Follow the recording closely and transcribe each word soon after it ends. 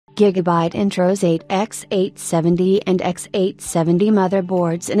Gigabyte intros 8 X870 and X870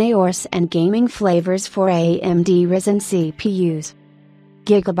 motherboards in Aorus and gaming flavors for AMD Ryzen CPUs.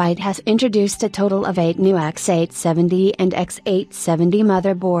 Gigabyte has introduced a total of 8 new X870 and X870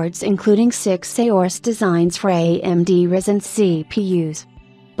 motherboards, including 6 Aorus designs for AMD Ryzen CPUs.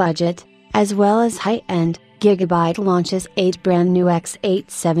 Budget, as well as high-end, Gigabyte launches 8 brand new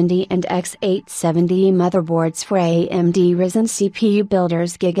X870 and X870 motherboards for AMD Ryzen CPU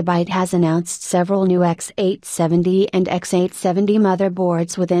builders. Gigabyte has announced several new X870 and X870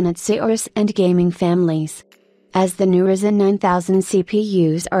 motherboards within its Aorus and gaming families. As the new Ryzen 9000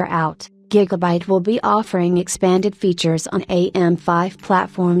 CPUs are out, Gigabyte will be offering expanded features on AM5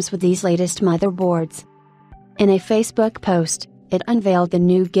 platforms with these latest motherboards. In a Facebook post, it unveiled the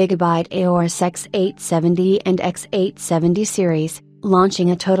new Gigabyte Aorus X870 and X870 series,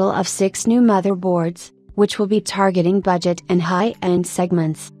 launching a total of 6 new motherboards, which will be targeting budget and high-end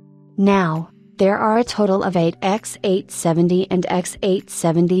segments. Now, there are a total of 8 X870 and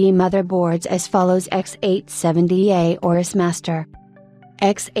X870 motherboards as follows: X870 Aorus Master,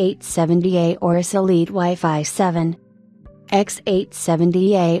 X870 Aorus Elite Wi-Fi 7,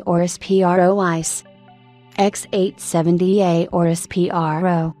 X870 Aorus Pro Ice, X870 Aorus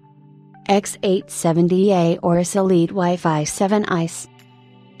Pro, X870 Aorus Elite Wi-Fi 7 Ice,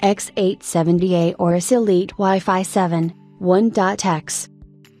 X870 Aorus Elite Wi-Fi 7, 1.x,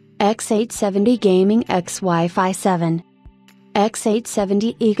 X870 Gaming X Wi-Fi 7,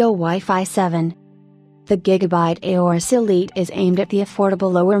 X870 Ego Wi-Fi 7. The Gigabyte Aorus Elite is aimed at the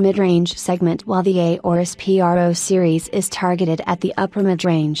affordable lower mid-range segment, while the Aorus Pro series is targeted at the upper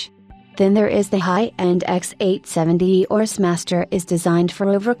mid-range. Then there is the high-end X870 Aorus Master, is designed for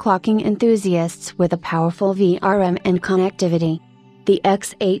overclocking enthusiasts with a powerful VRM and connectivity. The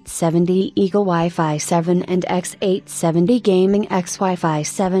X870 Eagle Wi-Fi 7 and X870 Gaming X Wi-Fi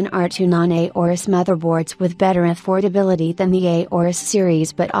 7 are 2 non-Aorus motherboards with better affordability than the Aorus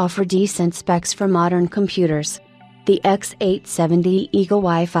series but offer decent specs for modern computers. The X870 Eagle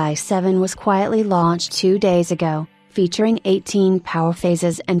Wi-Fi 7 was quietly launched 2 days ago, featuring 18 power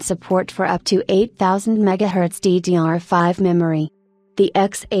phases and support for up to 8000 MHz DDR5 memory. The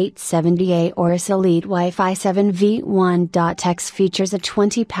X870 Aorus Elite Wi-Fi 7 v1.x features a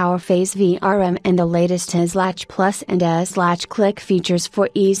 20 power phase VRM and the latest ASLatch Plus and ASLatch Click features for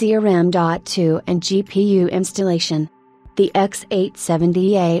easier M.2 and GPU installation. The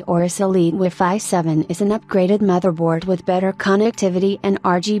X870 Aorus Elite Wi-Fi 7 is an upgraded motherboard with better connectivity and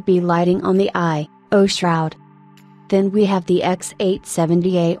RGB lighting on the I/O shroud. Then we have the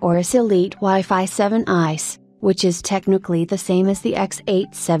X870 Aorus Elite Wi-Fi 7 Ice, which is technically the same as the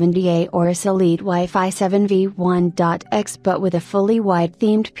X870 Aorus Elite Wi-Fi 7 v1.x but with a fully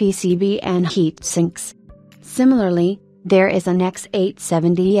wide-themed PCB and heat sinks. Similarly, there is an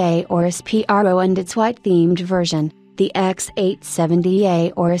X870 Aorus Pro and its white-themed version, the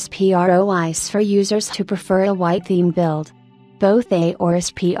X870 Aorus Pro Ice, for users who prefer a white-theme build. Both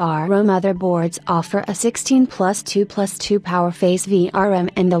Aorus Pro motherboards offer a 16+2+2 power phase VRM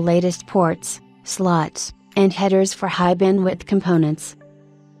and the latest ports, slots, and headers for high bandwidth components.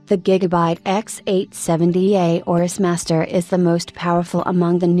 The Gigabyte X870 Aorus Master is the most powerful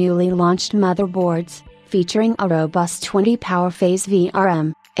among the newly launched motherboards, featuring a robust 20 power phase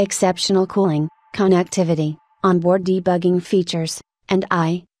VRM, exceptional cooling, connectivity, onboard debugging features, and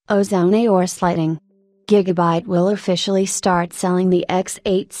I/O zone Aorus lighting. Gigabyte will officially start selling the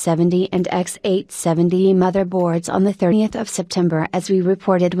X870 and X870 motherboards on the 30th of September, as we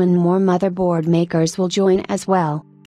reported, when more motherboard makers will join as well.